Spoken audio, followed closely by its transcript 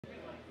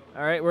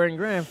All right, we're in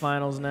grand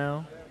finals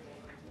now.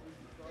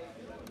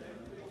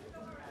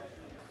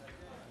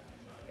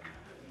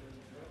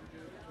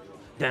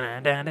 See,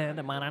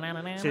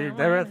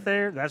 that right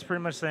there, that's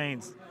pretty much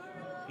saying,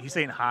 he's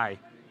saying hi.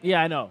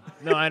 Yeah, I know.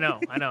 No, I know.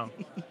 I know.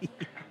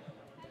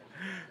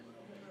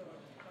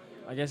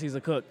 I guess he's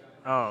a cook.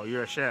 Oh,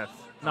 you're a chef.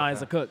 Nah,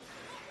 he's a cook.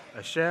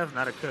 A chef,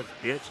 not a cook,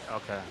 bitch.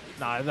 Okay.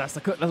 Nah, that's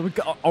the cook.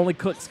 Only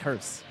cooks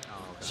curse.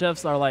 Oh, okay.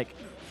 Chefs are like,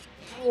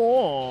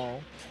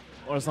 oh,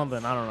 or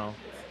something. I don't know.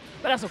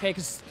 But that's okay,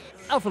 because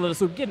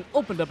AlphaLettersSoup getting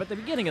opened up at the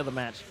beginning of the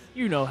match.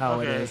 You know how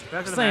it is.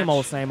 Same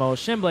old, same old.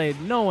 Shinblade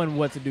knowing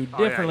what to do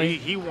differently. Yeah,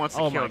 he wants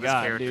to kill this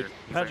character. Dude.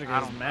 Patrick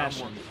is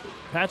mashing.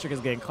 Patrick is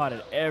getting caught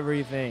at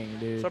everything,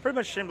 dude. So pretty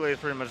much Shinblade is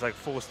pretty much like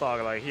full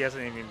stock. Like, he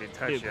hasn't even been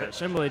touched yet.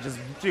 Shinblade just...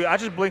 Dude, I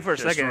just blinked for a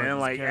second and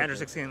like Andrew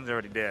 16 is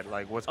already dead.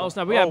 Like, what's going on? Oh,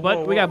 snap.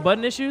 We got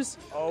button issues?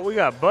 Oh, we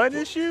got button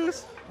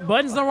issues?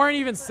 Buttons weren't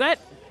even set?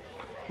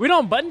 We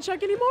don't button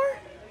check anymore?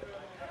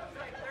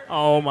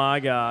 Oh, my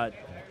God.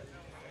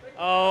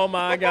 Oh,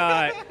 my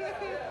God.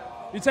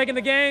 You taking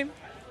the game?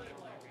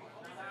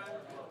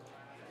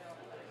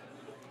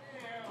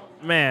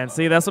 Man,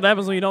 see, that's what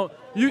happens when you don't...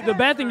 The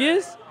bad thing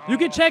is, you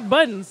can check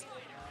buttons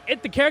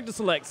at the character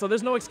select, so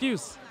there's no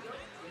excuse.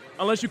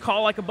 Unless you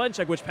call like a button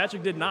check, which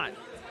Patrick did not.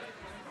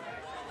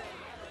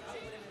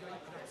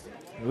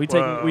 We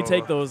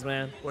take those,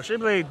 man. Well,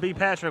 Shinblade beat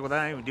Patrick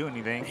without even doing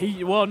anything.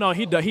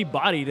 He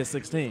bodied his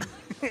 16.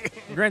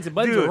 Granted,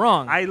 buttons were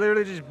wrong. I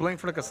literally just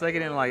blinked for like a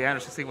second and like Andrew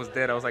 16 was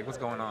dead. I was like, what's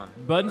going on?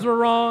 Buttons were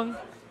wrong.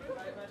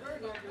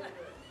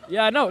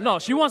 Yeah, no,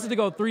 she wants it to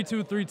go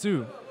 3-2,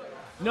 3-2.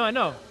 No, I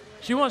know.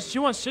 She wants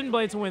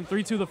Shinblade to win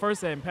 3-2 the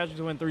first set and Patrick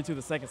to win 3-2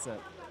 the second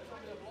set.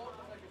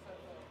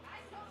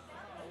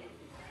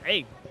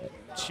 Hey,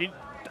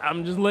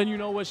 I'm just letting you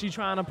know what she's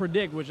trying to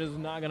predict, which is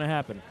not gonna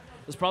happen.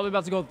 It's probably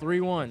about to go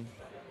 3-1.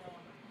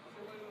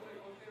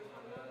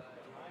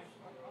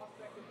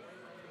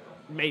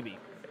 Maybe.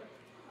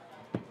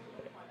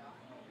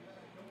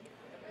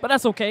 But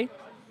that's okay.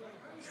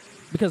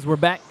 Because we're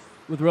back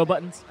with real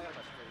buttons.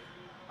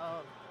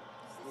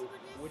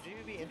 Would you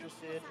be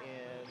interested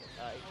in,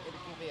 it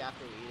can be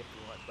after we eat if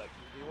you want, but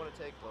do you want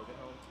to take Logan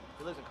home?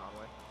 He lives in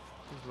Conway.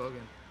 Who's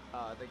Logan?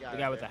 The guy, The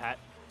guy with the hat.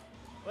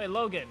 Wait,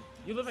 Logan,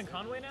 you live in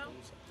Conway now?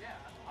 Yeah,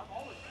 I've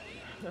always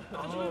been. I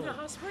thought you lived in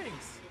Hot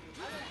Springs.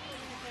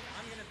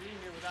 I'm going to be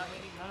here without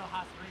any none of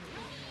Hot Springs.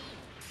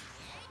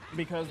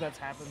 Because that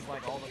happens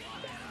like all the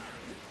time.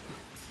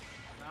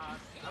 Nah,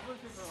 I've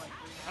lived here for like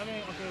 3 years. I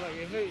mean, okay, like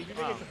if you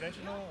make it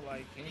conventional,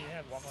 like can you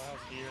have Waffle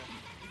House here?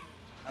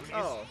 I mean,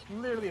 it's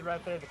literally right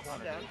there in the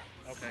corner.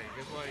 Yeah. Okay,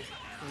 it's like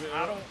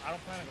I don't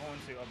plan on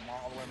going to a mall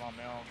all the way to Mount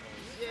Mel.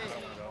 I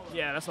don't want to go.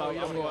 Yeah, that's why I'm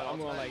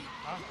going like.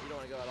 Huh? You don't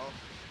want to go at all?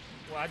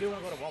 Well, I do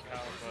want to go to Waffle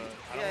House, but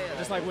I don't. Yeah,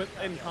 Just like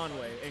in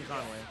Conway.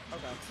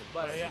 Okay.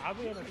 But yeah, I'll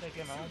be able to take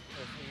him home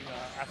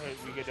if after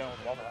we get done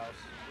with Waffle House.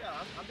 Yeah,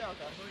 I'm down with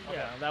that.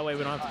 Yeah, that way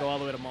we don't have to go all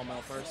the way to Mall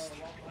first.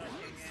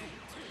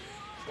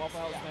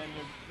 Waffle House,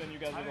 then you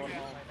guys are going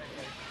home.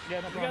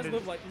 Yeah, no You guys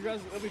live like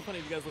it'll be funny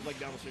if you guys live like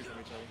down the street from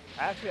each other.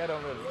 Actually, I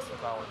don't live in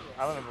College.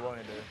 I live in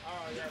Bologna, dude. Oh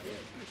yeah,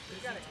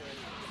 you got it good.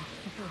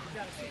 You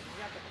got the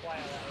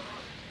quiet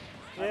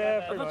life.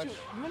 Yeah, pretty much.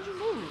 When did you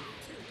move?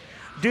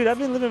 Dude, I've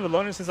been living in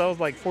Bologna since I was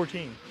like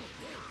 14.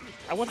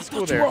 I went to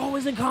school there. You were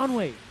always in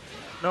Conway.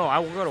 No, I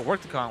would go to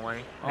work to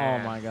Conway. Oh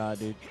my God,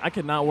 dude! I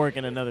could not work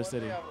in another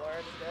city.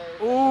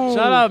 Ooh.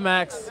 Shut up,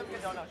 Max.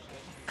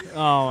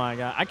 Oh my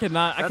God, I could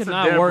not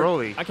work.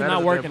 Broly. I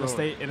cannot work in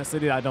a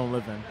city I don't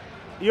live in.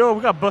 Yo,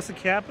 we got Busted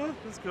Kappa.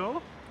 Let's go.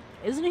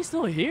 Isn't he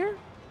still here?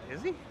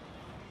 Is he?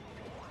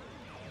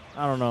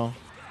 I don't know.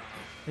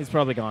 He's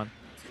probably gone.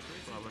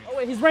 Oh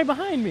wait, he's right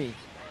behind me.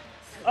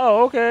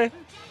 Oh, okay.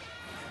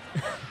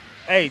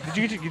 Hey, did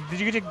you get your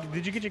controller?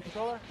 Did you get your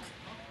controller?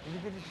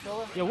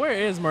 Yeah, where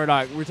is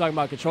Murdoch? We're talking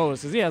about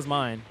controllers because he has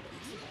mine.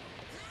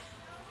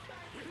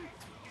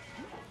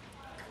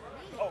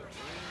 Oh.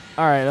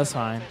 All right, that's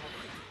fine.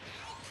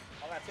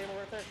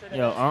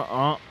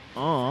 Yo,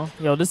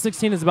 Yo, this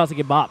 16 is about to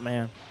get bopped,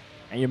 man.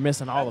 And you're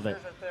missing all of it.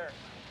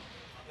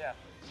 Yeah.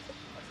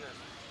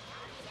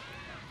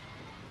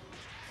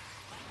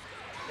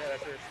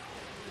 That's yours.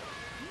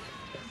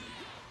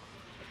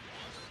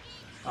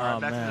 All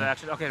right, back to the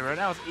action. Okay, right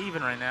now it's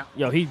even right now.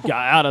 Yo, he got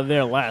out of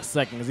there last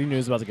second because he knew he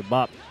was about to get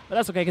bopped. But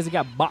that's okay because he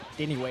got bopped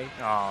anyway.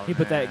 Oh, he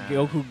put that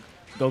Goku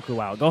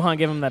out. Gohan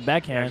gave him that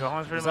backhand. Yeah,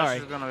 Gohan's pretty much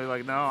just going to be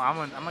like, no, I'm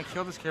gonna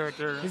kill this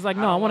character. He's like,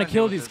 no, I want to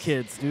kill these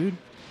kids, dude.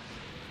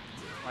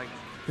 Like,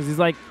 because he's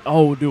like,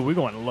 oh, dude, we're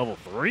going to level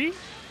 3?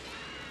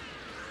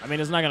 I mean,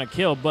 it's not going to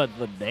kill, but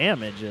the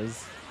damage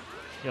is.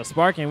 Yo,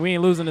 Sparking, we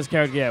ain't losing this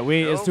character yet.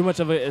 It's too much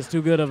of it's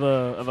too good of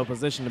a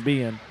position to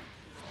be in.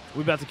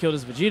 We about to kill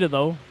this Vegeta,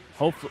 though.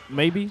 Hopefully,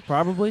 maybe,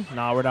 probably.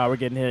 Nah, we're not. We're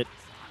getting hit.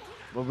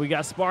 But we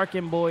got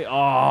Sparking, boy.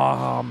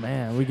 Oh,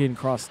 man. We're getting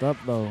crossed up,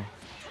 though.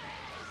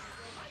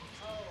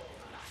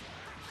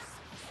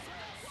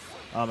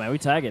 Oh, man, we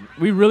tagging.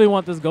 We really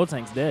want this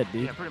Gotenks dead,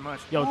 dude. Yeah, pretty much.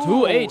 Yo,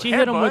 2H. He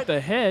hit him with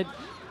the head.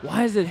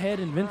 Why is it head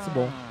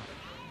invincible?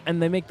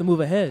 And they make the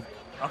move ahead.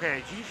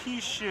 Okay, he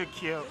should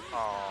kill.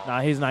 Oh.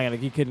 Nah, he's not gonna.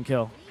 He couldn't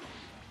kill.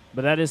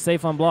 But that is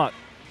safe on block.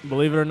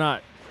 Believe it or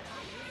not.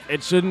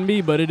 It shouldn't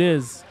be, but it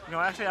is. You know,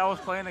 actually, I was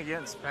playing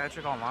against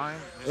Patrick online.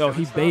 Yo,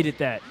 he baited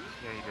that.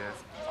 Yeah, he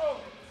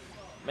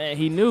did. Man,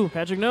 he knew.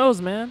 Patrick knows,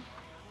 man.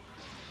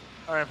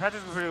 All right,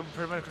 Patrick's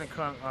pretty much gonna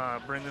come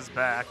bring this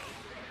back.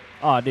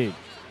 Oh, dude.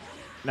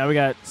 Now we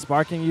got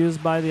sparking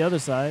used by the other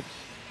side.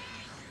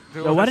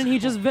 Dude, Yo, why didn't he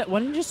just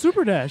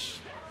super dash?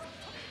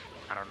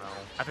 I don't know.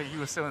 I think he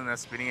was still in that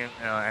spinning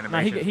animation.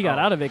 Nah, he got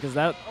out of it because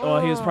that. Oh,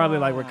 he was probably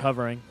like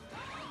recovering.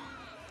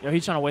 Yo,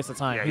 he's trying to waste the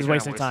time. Yeah, he's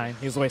wasting time.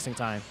 He's wasting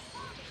time.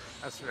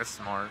 That's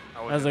smart.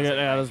 That's a good.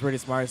 Yeah, that's pretty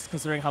smart.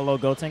 Considering how low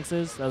Gotenks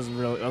is, that's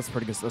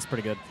pretty good. That's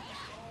pretty good.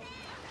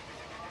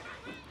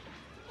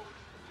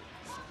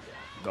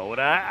 Go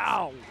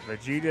down.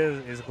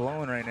 Vegeta is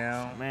glowing right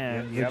now.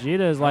 Man, yep.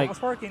 Vegeta is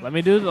like, let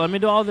me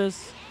do all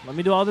this. Let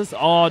me do all this.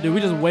 Oh, dude, we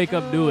just wake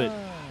up, do it,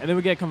 and then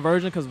we get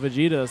conversion because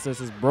Vegeta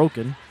assist is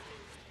broken.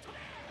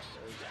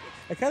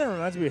 It kind of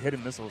reminds me of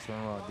hidden missiles from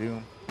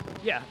Doom.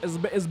 Yeah,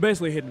 it's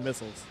basically hidden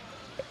missiles.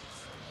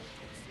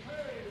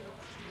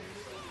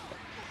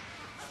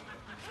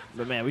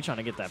 But man, we trying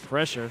to get that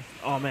pressure.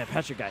 Oh man,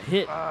 Patrick got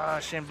hit.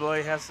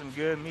 Shinblade has some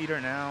good meter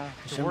now.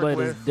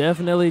 Shinblade is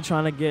definitely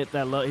trying to get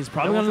that. He's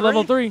probably on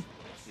level 3.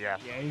 Yeah.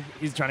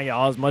 He's trying to get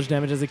as much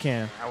damage as he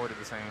can. I would do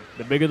the same.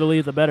 The bigger the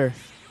lead, the better.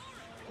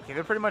 Okay,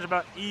 they're pretty much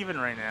about even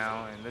right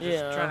now, and they're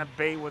just trying to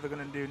bait what they're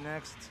gonna do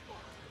next.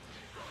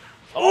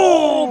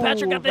 Oh,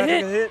 Patrick got the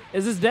hit.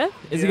 Is this death?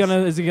 Is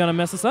he gonna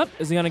mess us up?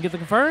 Is he gonna get the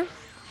confirm?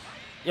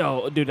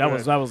 Yo, dude, that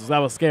was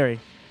scary.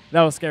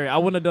 That was scary. I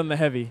wouldn't have done the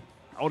heavy.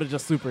 I would have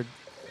just supered.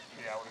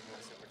 Yeah, I would have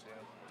done super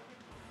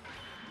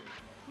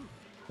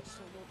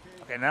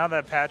too. Okay, now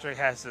that Patrick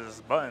has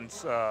his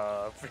buttons,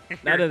 now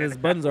that his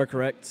buttons are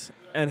correct,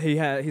 and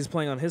he's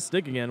playing on his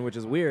stick again, which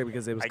is weird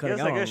because it was cutting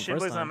out on the first time. I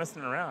guess Shinblade's not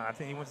messing around. I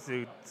think he wants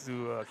to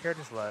do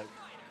character select.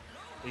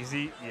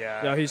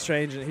 Yeah. Yo, he's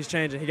changing. He's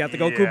changing. He got the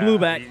Goku Blue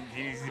back.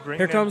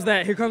 Here comes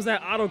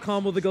that auto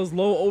combo that goes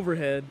low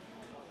overhead.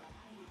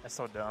 That's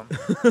so dumb.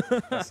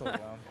 That's so dumb.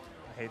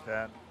 I hate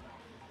that.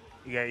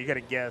 You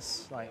gotta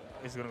guess, like,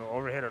 is it gonna go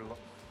overhead or low?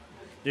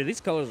 Dude,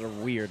 these colors are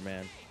weird,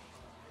 man.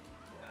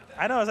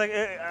 I know. It's like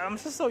I'm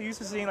just so used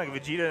to seeing like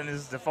Vegeta in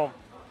his default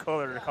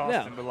color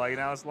costume, but like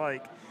now it's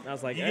like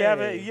you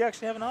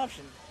actually have an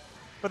option.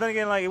 But then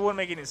again, like it wouldn't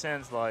make any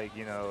sense, like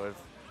if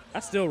I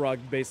still rock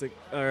basic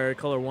or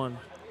color 1.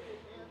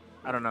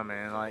 I don't know,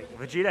 man. Like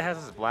Vegeta has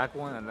his black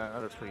one, and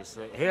that looks pretty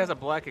sick. He has a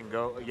black and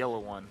yellow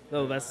one.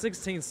 No, that's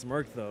 16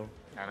 smirk though.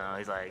 I know.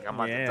 He's like, I'm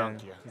about to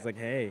dunk you. He's like,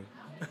 hey,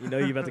 you know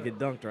you about to get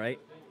dunked, right?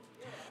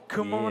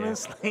 Come on and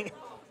slay.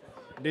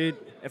 Dude,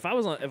 if I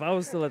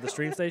was still at the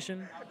stream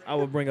station, I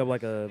would bring up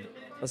like a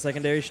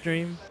secondary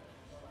stream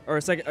or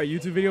a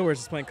YouTube video where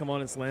it's just playing Come On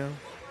and Slam.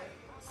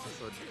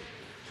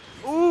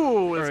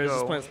 Ooh, let's go. Or it's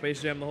just playing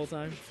Space Jam the whole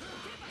time.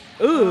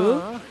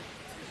 Ooh.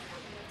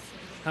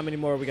 How many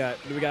more we got?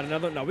 Do we got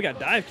another? No, we got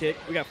dive kick.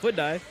 We got foot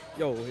dive.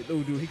 Yo,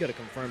 dude, he could have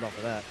confirmed off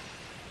of that.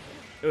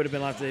 It would have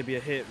been like to be a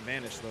hit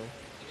vanish though.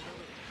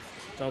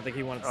 So I don't think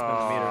he wanted to spin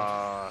the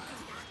meter.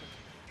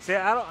 See,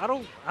 I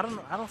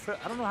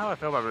don't know how I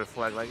feel about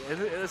reflect. Like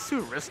it's too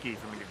risky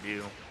for me to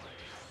do.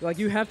 Like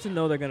you have to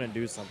know they're gonna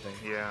do something.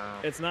 Yeah.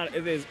 It's not.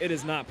 It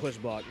is not push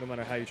block. No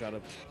matter how you try to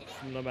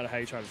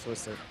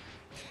twist it.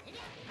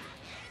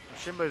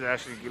 Shinblade's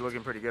actually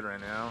looking pretty good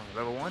right now.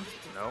 Level 1?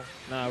 No.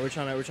 Nah, we're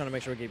trying to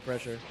make sure we get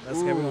pressure. That's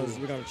okay.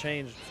 We're gonna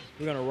change.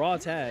 We're gonna raw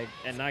tag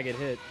and not get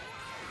hit.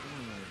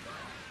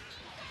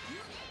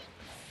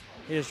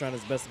 He's just trying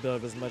his best to build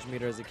up as much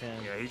meter as he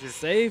can. Yeah, he's just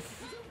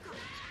safe.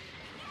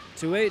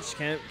 2H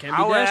can't be dashing.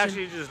 I would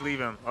actually just leave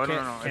him. Oh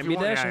no. Can't be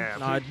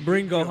dashing. Nah,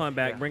 bring Gohan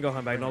back. Bring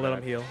Gohan back. Don't let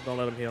him heal. Don't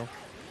let him heal.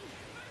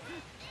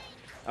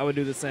 I would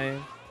do the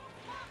same.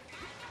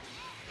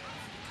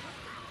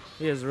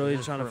 He is really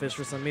trying to fish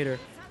for some meter.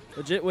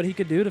 Legit, what he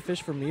could do to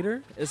fish for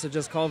meter is to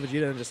just call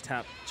Vegeta and just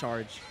tap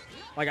charge.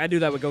 Like I do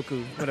that with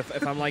Goku. But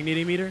if I'm like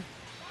needing meter,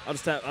 I'll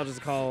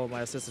just call my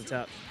assistant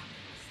tap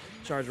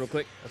charge real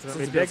quick. That's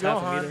a dead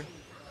Gohan.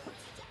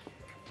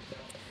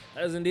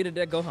 That is indeed a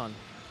dead Gohan.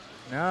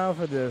 Now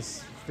for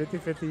this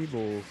 50-50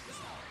 bull.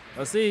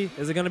 Let's see.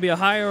 Is it going to be a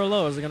high or a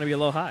low? Is it going to be a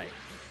low high?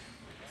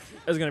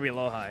 It's going to be a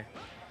low high.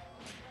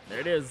 There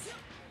it is.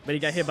 But he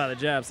got hit by the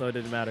jab, so it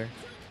didn't matter.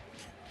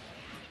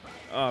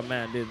 Oh,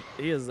 man, dude.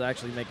 He is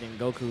actually making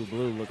Goku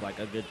Blue look like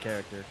a good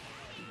character.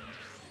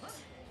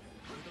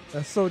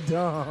 That's so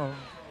dumb.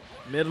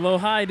 Mid, low,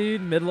 high,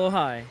 dude. Mid, low,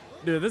 high.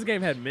 Dude, if this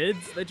game had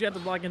mids that you have to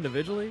block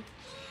individually,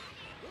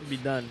 it'd be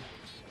done.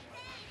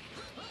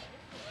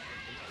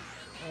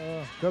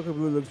 Goku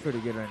Blue looks pretty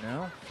good right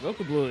now.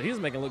 Goku Blue, he's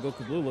making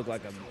Goku Blue look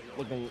like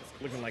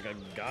looking like a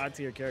god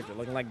tier character,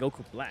 looking like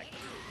Goku Black.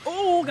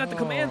 Oh, got the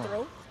command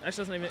throw.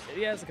 Actually, that's not even.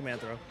 Yeah, it's a command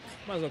throw.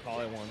 Might as well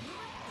call it one.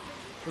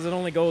 Because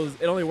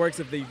it only works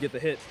if you get the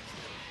hit.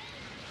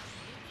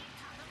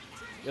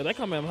 Yo, that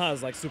Kamehameha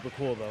is like super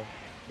cool though.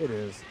 It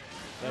is.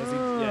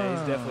 Yeah,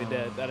 he's definitely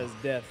dead. That is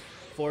death.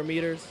 4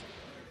 meters,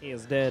 he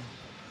is dead.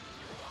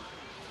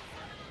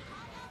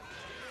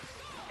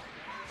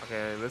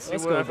 Okay, let's see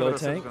Let's what go,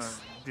 AlphaLettersSoup's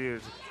gonna do.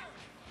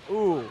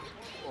 Ooh.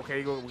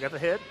 Okay, we got the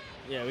hit.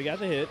 Yeah, we got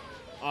the hit.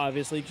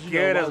 Obviously,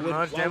 get as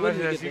much damage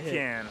as you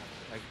can.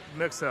 Like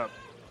mix up.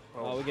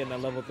 Oh, we're getting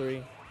that level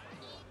 3.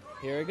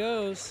 Here it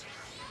goes.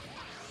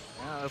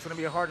 Yeah, that's gonna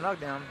be a hard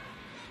knockdown.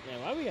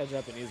 Man, why we got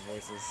Japanese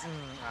voices?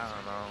 I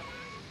don't know.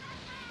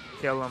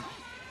 Kill him.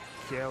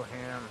 Kill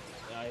him.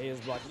 He is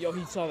blocking. Yo,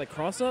 he saw the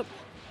cross up.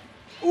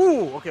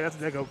 Ooh, okay, that's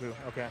dead Goku.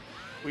 Okay,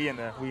 we in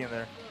there. We in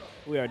there.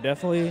 We are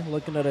definitely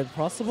looking at a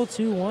possible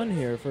 2-1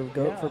 here for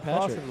Patrick.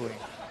 Possibly.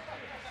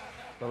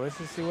 But let's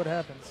just see what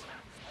happens.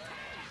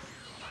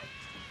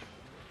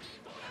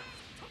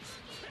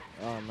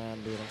 Oh man,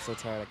 dude, I'm so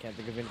tired. I can't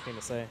think of anything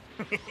to say.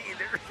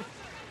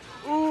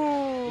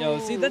 Ooh. Yo,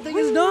 see, that thing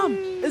is dumb.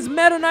 It's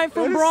Meta Knight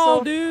from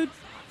Brawl, dude.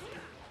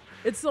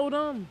 It's so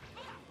dumb.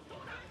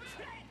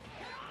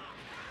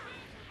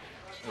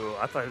 Ooh,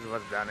 I thought he was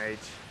about to down H.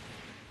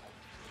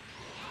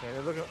 Okay,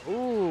 they're looking.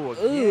 Ooh,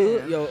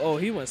 again. Yo, oh,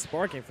 he went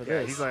sparking for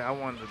this. He's like, I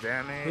want the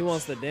damage. He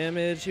wants the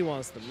damage. He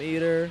wants the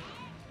meter.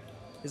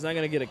 He's not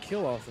gonna get a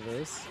kill off of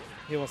this.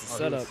 He wants to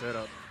set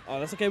up. Oh,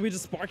 that's okay. We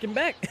just spark him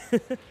back. So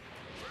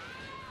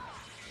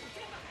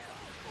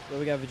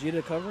we got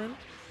Vegeta covering.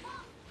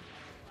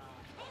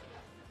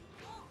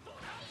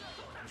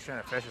 He's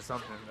trying to fetch or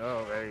something.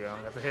 Oh, there you go.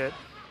 Got the hit.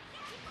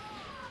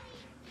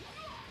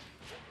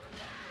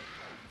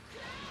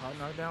 Hot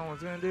knockdown,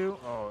 what's he gonna do?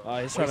 Oh,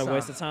 he's trying to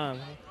waste the time.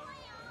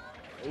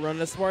 Run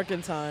the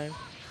sparking time.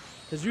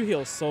 Because you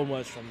heal so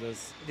much from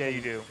this. Yeah,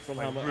 you do. From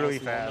like how much really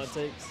fast.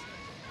 It takes.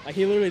 Like,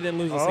 he literally didn't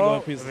lose a single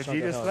piece of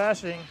Vegeta's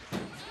flashing.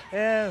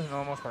 And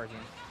normal sparking.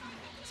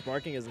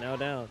 Sparking is now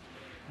down.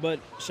 But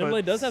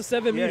Shinblade does have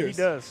 7 meters. Yeah, he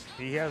does.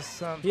 He has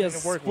something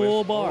to work with.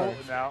 Full bar. Oh,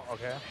 now,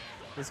 okay.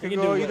 This could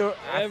go either.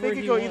 I think it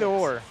could go either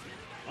or.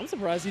 I'm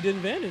surprised he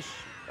didn't vanish.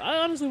 I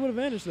honestly would have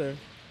vanished there.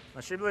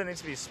 Shinblade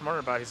needs to be smarter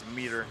about his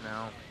meter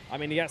now. I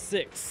mean, he got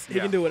 6. He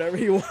can do whatever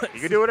he wants. He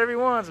can do whatever he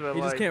wants, but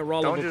he just can't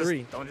roll level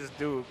 3. Don't just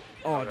do.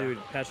 Oh, dude,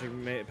 Patrick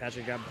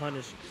got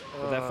punished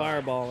with that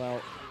fireball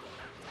out.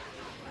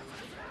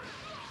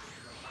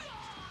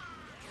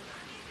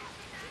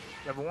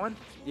 Level 1?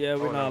 Yeah,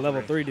 we're not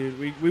level 3,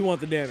 dude. We want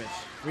the damage.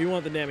 We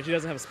want the damage. He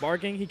doesn't have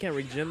sparking. He can't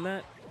regen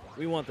that.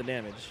 We want the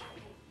damage.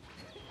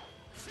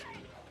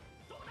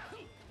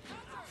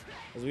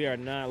 Because we are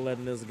not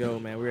letting this go,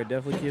 man. We are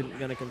definitely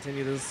going to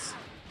continue this.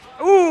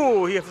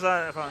 Ooh, he has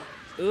fine.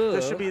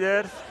 This should be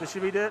dead. This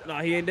should be dead. No,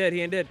 he ain't dead.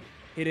 He ain't dead.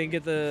 He didn't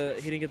get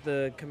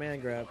the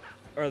command grab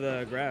or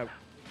the grab.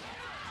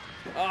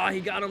 Oh,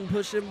 he got him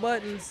pushing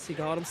buttons. He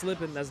caught him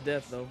slipping. That's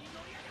death though.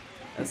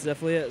 That's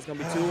definitely it. It's gonna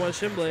be 2-1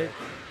 Shinblade.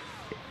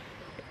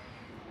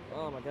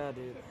 Oh my god,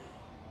 dude.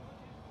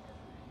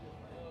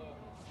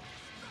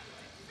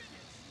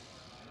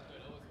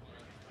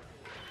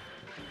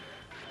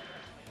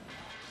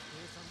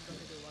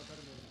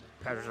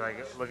 Patrick's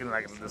like looking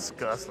like in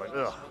disgust, like,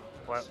 ugh,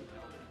 what's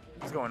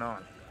going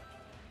on?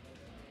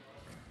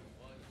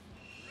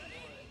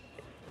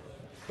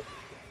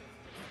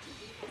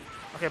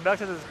 Okay, back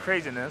to this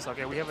craziness.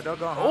 Okay, we have a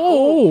doggone.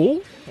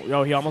 Oh,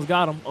 yo, he almost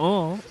got him.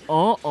 I'm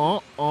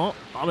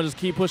gonna just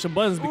keep pushing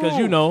buttons because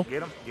you know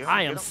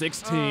I am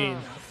 16,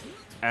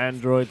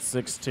 Android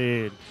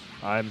 16.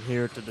 I'm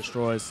here to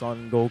destroy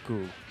Son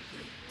Goku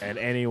and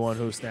anyone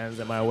who stands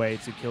in my way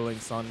to killing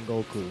Son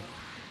Goku.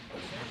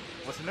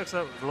 What's the mix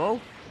up? Glow?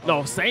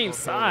 No, same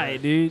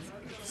side, dude.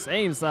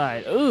 Same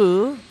side.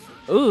 Ooh.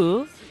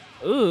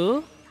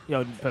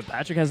 Yo, but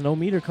Patrick has no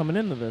meter coming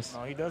into this.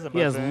 No, he doesn't. He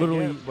has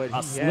literally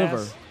a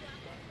sliver.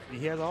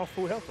 He has all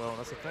full health though.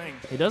 That's the thing.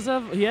 He does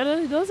have. He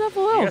does have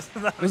full health.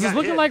 This is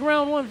looking like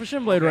round 1 for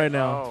Shinblade right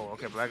now. Oh,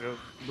 okay.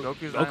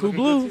 Goku's Goku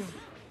blue.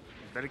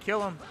 Better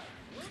kill him.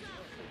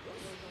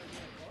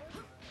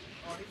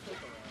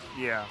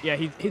 Yeah. Yeah,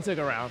 he took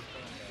a round.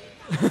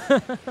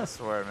 I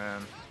swear,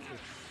 man.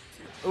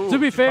 Ooh, to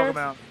be fair,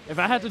 if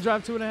I had to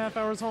drive 2.5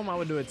 hours home, I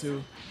would do it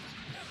too.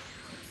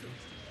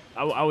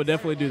 I would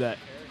definitely do that.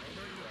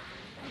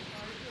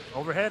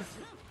 Overhead?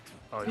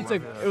 Oh, he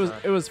took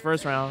it was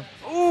first round.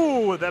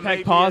 Ooh, that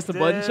Peck paused the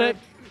button check,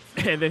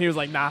 and then he was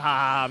like,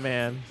 "Nah,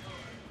 man."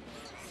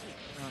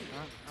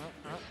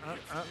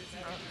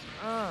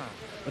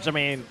 Which I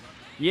mean,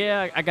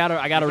 yeah, I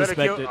gotta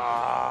respect it.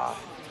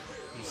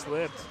 He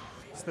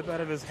slipped out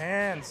of his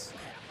hands.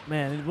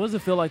 Man, what does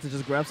it feel like to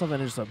just grab something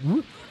and just like,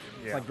 whoop?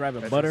 It's like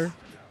grabbing butter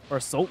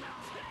or soap.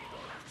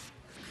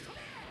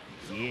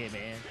 Yeah,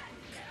 man.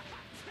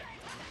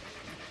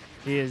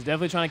 He is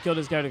definitely trying to kill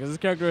this character because this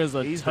character is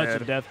a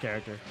touch of death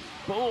character.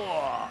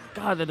 Oh,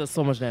 God, that does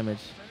so much damage.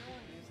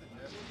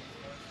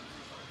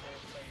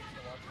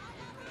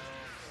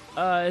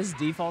 It's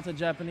defaulted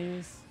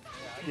Japanese.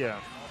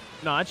 Yeah.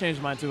 No, I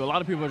changed mine too. A lot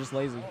of people are just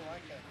lazy.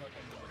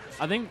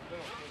 I think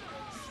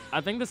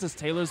this is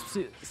Taylor's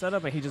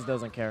setup and he just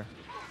doesn't care.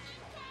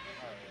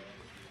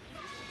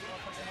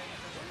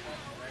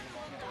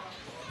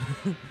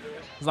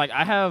 It's like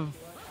I have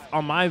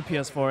on my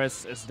PS4,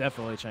 it's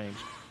definitely changed.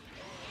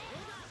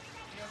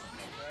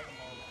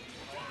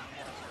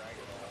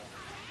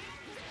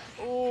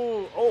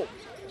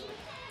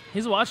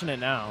 He's watching it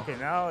now. Okay,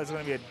 now it's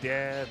going to be a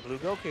dead blue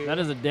Goku. That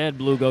is a dead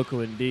blue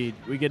Goku indeed.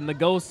 We getting the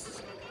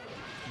ghosts.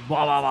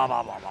 Blah, blah, blah,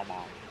 blah, blah, blah,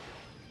 blah.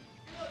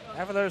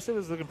 AlphaLettersSoup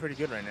is looking pretty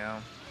good right now.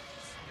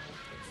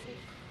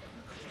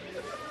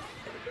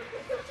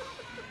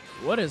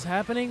 What is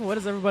happening? What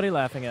is everybody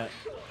laughing at?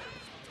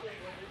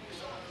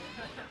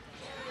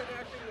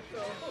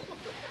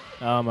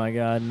 Oh my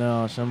god,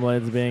 no.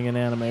 Shinblade's being an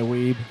anime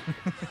weeb.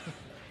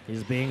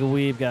 He's being a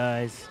weeb,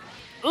 guys.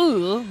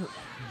 Ooh.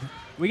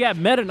 We got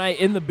Meta Knight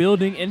in the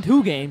building in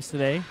 2 games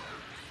today.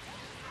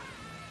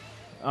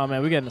 Oh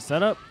man, we getting a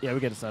setup? Yeah, we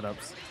getting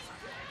setups.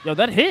 Yo,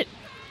 that hit.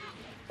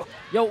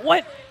 Yo,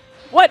 what?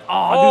 What?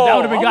 Oh, dude, that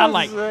would have been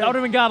godlike. That would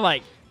have been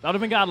godlike. That would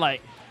have been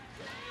godlike.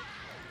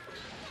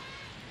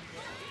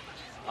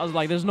 I was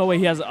like, there's no way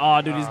he has.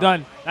 Oh, dude, he's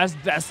done.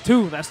 That's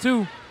 2. That's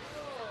 2.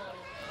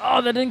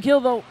 Oh, that didn't kill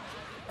though.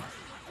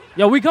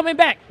 Yo, we coming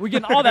back. We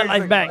getting all that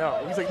life back.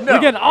 No. He's like, no.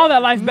 We're getting all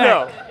that life back.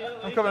 No,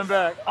 I'm coming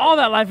back. All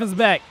that life is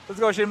back. Let's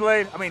go,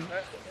 Shinblade. I mean,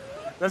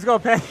 let's go,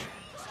 Pat.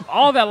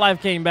 All that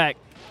life came back.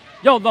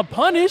 Yo, the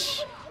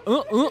punish.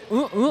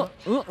 Yo,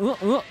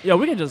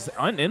 we can just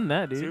end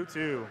that, dude.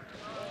 2-2.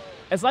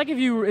 It's like if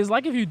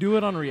you do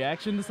it on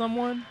reaction to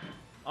someone,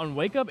 on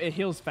wake up, it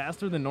heals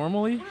faster than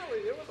normally.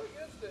 Really? It was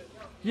against it.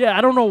 Yeah,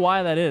 I don't know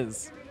why that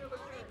is.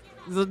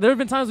 There have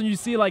been times when you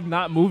see like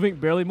not moving,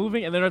 barely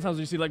moving, and there are times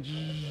when you see like.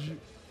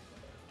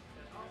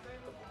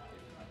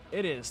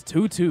 It is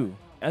 2-2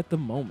 at the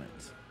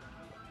moment.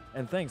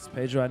 And thanks,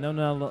 Pedro. I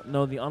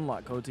know the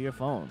unlock code to your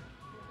phone.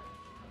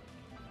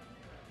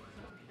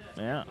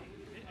 Yeah.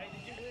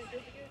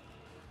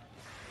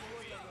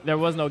 There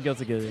was no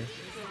guilty gear.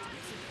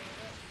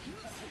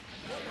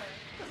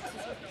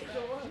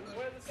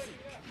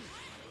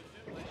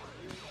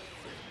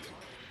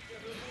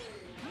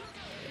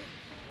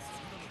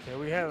 Okay,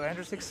 we have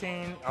Andrew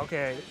 16.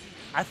 Okay.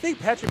 I think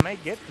Patrick may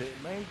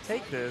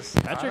take this.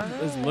 Patrick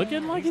is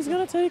looking like he's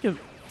going to take it.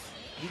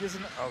 He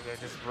doesn't. Okay,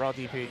 just raw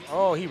DP.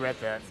 Oh, he read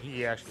that.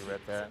 He actually read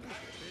that.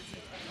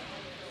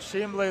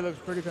 Shinblade looks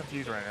pretty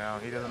confused right now.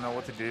 He doesn't know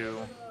what to do.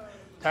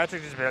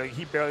 Patrick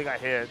barely got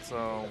hit,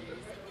 so.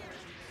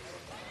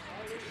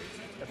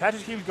 If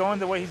Patrick keeps going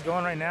the way he's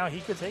going right now,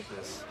 he could take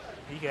this.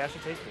 He could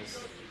actually take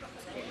this.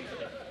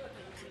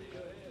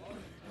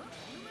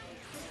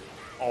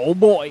 Oh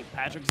boy,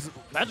 Patrick's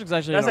actually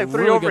That's in a like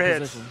 3 really overhits.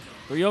 good position.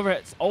 3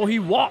 overhits. Oh, he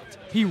walked.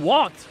 He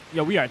walked.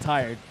 Yo, we are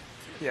tired.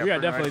 Yeah, we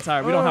are definitely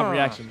tired. We don't have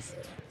reactions.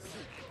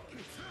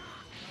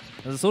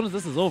 As soon as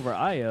this is over,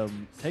 I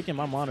am taking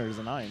my monitors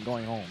and I am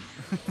going home.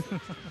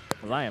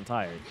 Because I am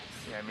tired.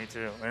 Yeah, me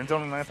too. And it's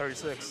only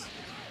 9:36.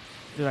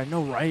 Dude, I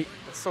know, right?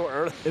 It's so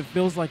early. It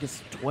feels like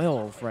it's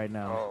 12 right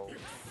now. Oh.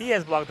 He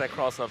has blocked that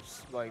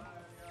cross-ups like.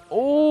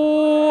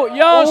 Oh,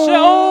 yo, shit.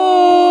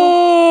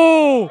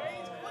 Oh!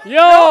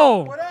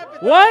 Yo!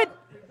 What?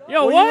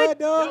 Yo, what?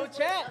 Yo,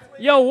 chat.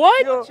 Yo,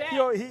 what?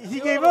 Yo,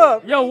 he gave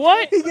up. Yo,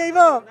 what? He gave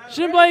up.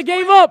 Shinblade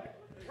gave up.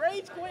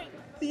 Rage quit.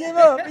 He gave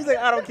up. He's like,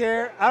 I don't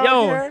care. I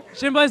don't care.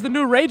 Shinblade's the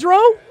new Rage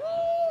Row?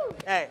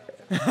 Hey.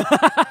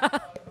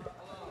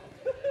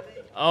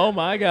 Oh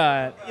my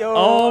god. Yo,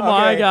 oh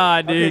my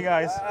god, dude. Okay,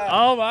 guys.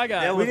 Oh my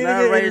god. That was need to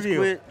not get Rage interview.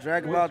 quit.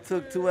 Dragon Ball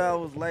took 2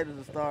 hours later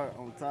to start.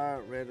 I'm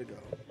tired, ready to go.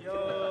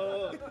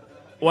 Yo.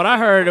 What I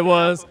heard it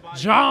was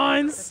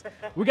Johns.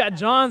 We got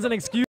Johns and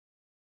excuse.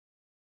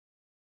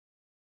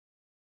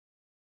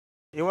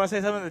 You want to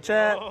say something in the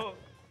chat?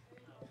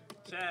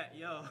 Chat,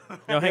 yo.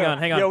 Yo, hang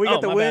on. Yo, we got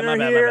Oh, the my winner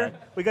bad. here.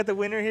 We got the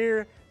winner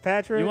here,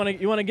 Patrick.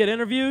 You want to get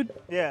interviewed?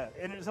 Yeah,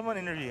 someone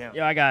interview him.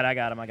 Yo, I got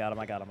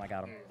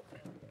him.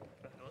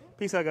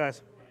 Peace out,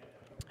 guys.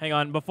 Hang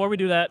on. Before we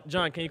do that,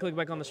 John, can you click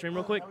back on the stream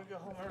real quick?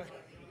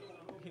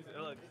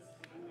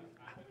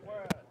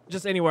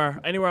 Just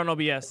anywhere on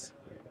OBS.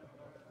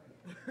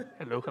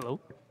 Hello.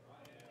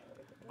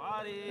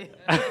 Body.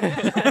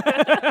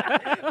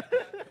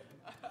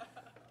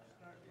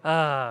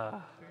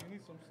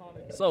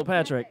 So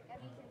Patrick,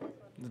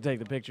 to take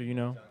the picture, you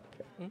know.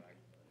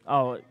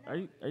 Oh, are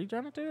you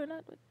trying to do it or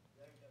not?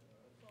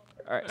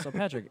 All right. So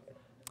Patrick,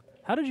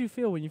 how did you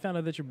feel when you found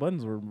out that your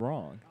buttons were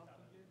wrong,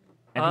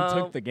 and he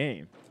took the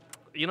game?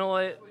 You know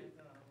what?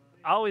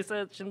 I always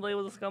said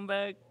Shinblade was a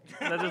scumbag.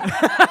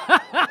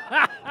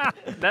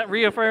 That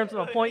reaffirms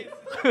my point.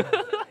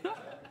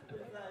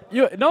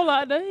 You no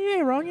lie, you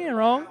ain't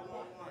wrong.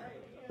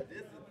 This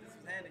was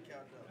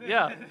handicap, though.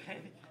 Yeah. This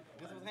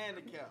was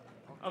handicap.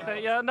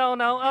 Okay. Yeah. No.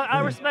 I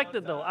respect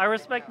it though. I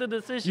respect the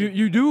decision.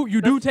 You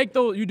do take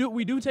those.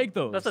 We do take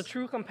those. That's a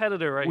true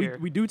competitor right here.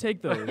 We do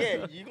take those.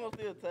 Yeah, you gonna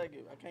still take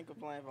it. I can't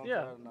complain if I'm Yeah.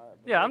 tired or not.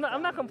 Yeah.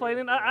 I'm not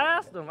complaining. I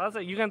asked him. I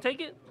said, "You gonna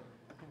take it?"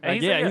 And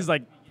he said, He's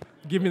like,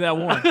 give me that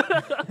one.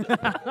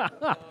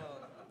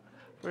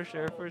 For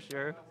sure.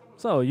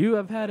 So you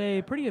have had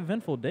a pretty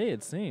eventful day,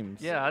 it seems.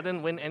 Yeah. I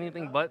didn't win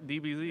anything but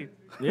DBZ.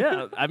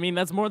 Yeah, I mean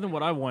that's more than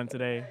what I won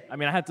today. I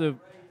mean I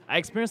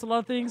experienced a lot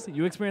of things.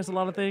 You experienced a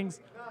lot of things.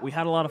 We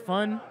had a lot of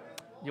fun.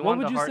 You What won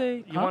would the you heart,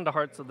 say? You won the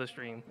hearts of the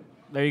stream.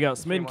 There you go.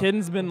 Smitten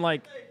Kitten's been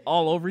like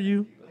all over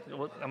you.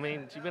 I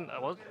mean, she's been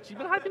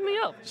hyping me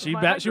up. She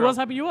was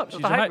hyping you up.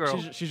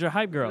 She's your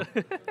hype girl.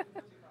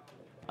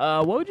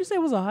 What would you say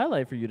was a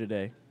highlight for you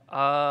today?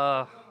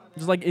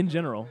 Just like in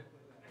general.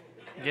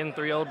 Getting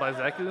 3-0'd by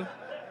Zeku.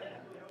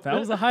 That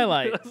was a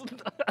highlight.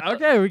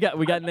 Okay, we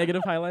got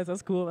negative highlights.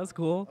 That's cool. That's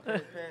cool.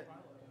 I'm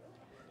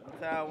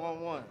tired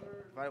 1-1.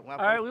 All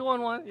right, we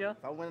won one. Yeah.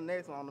 If I win the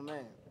next one, I'm the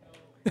man.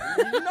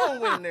 You know I'm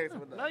winning the next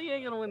one. No, you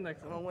ain't gonna win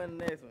next one. I'm gonna win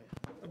the next one.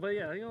 But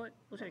yeah, you know what?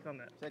 We'll shake on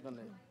that. Check on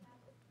that.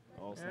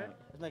 Oh, snap. Right.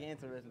 Let's make it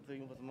interesting too. You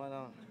can put some money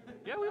on.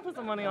 Yeah, we'll put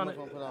some money on it.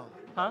 Put on.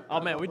 Huh?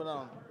 Oh man, we. Put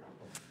on.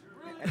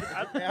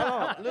 Hey, hold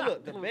on.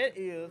 Look, the bet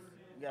is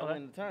you gotta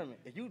win the tournament.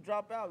 If you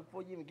drop out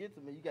before you even get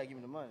to me, you gotta give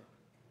me the money.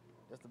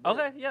 That's the bet.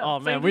 Okay, yeah. Oh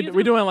man, we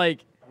we're doing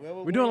like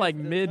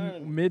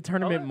tournament. mid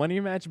tournament money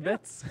match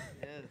bets.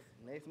 Yes,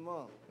 next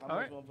month. How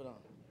much you wanna put on?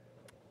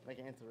 Make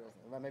it interesting.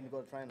 It might make me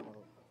go to training mode.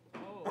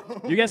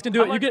 You guys can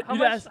do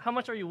it. How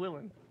much are you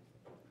willing?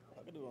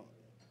 I can do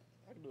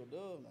a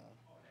dub now.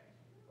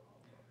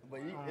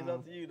 But it's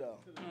up to you though.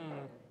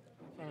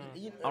 I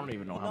don't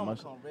even know how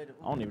much. I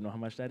don't even know how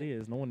much that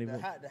is. No one even.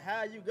 The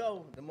higher you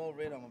go, the more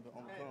red I'm gonna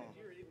become.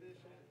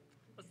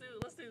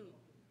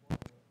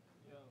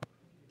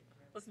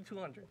 Let's do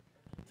 200.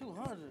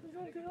 200.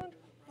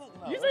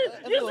 You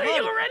said you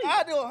already.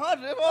 I do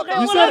 100.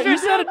 Okay, You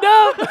said a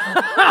dub.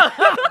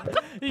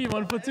 You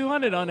want to put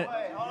 200 on it?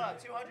 Wait, hold on.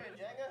 200 in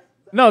Jenga?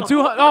 No,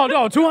 200. Oh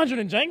no, 200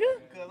 in Jenga.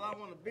 Because I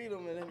want to beat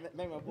them and then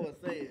make my boy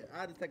say it.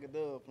 I just take a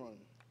dub from him.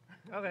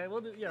 Okay,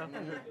 we'll do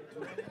 100.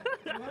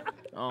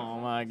 Oh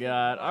my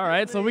God! All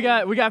right, so we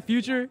got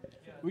Future.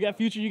 We got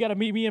Future. You got to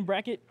meet me in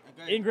bracket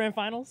in grand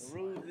finals. The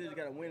rules is you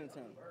got to win the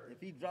tournament. If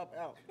he drop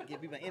out, get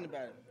beat by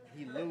anybody,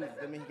 he loses.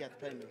 That means he got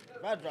to pay me.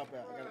 If I drop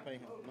out, I got to pay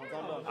him. You know what I'm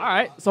talking about? All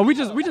right, so we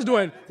just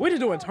doing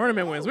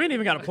tournament wins. We ain't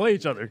even got to play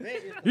each other.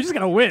 You just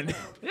gotta win.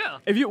 Yeah.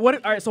 All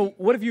right, so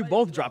what if you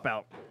both drop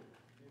out?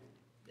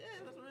 Yeah,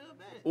 that's a real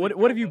bet.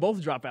 What if you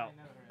both drop out?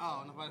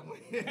 Oh, nobody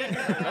wins.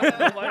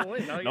 Nobody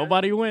wins.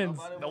 Nobody wins.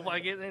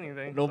 Nobody gets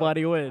anything.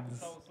 Nobody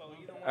wins.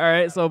 All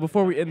right, so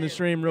before we end the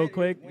stream real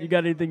quick, you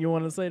got anything you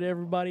want to say to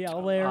everybody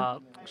out there?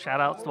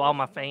 Shout outs to all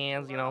my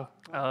fans,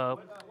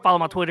 follow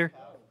my Twitter.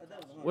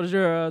 What is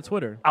your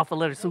Twitter?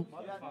 AlphaLettersSoup.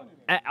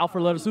 At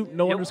AlphaLettersSoup,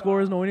 no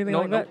underscores, no anything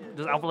like that?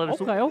 Just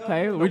AlphaLettersSoup.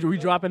 Okay. We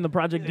dropping the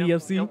Project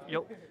DFC?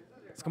 Yep.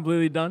 It's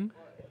completely done?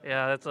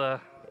 Yeah, that's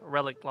a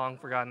relic long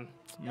forgotten.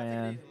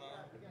 Man.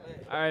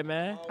 All right,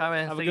 man. All right,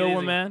 man. Have a good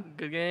one, man.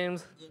 Good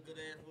games.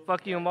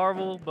 Fuck you,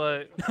 Marvel,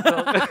 but...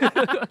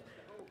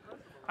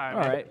 All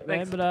right,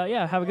 man. But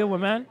yeah, have a good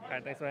one, man. All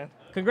right, thanks, man.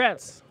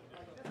 Congrats.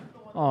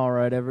 All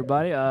right,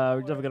 everybody.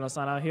 We're definitely going to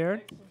sign out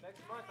here.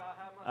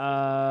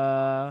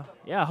 Yeah,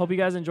 I hope you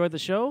guys enjoyed the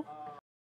show.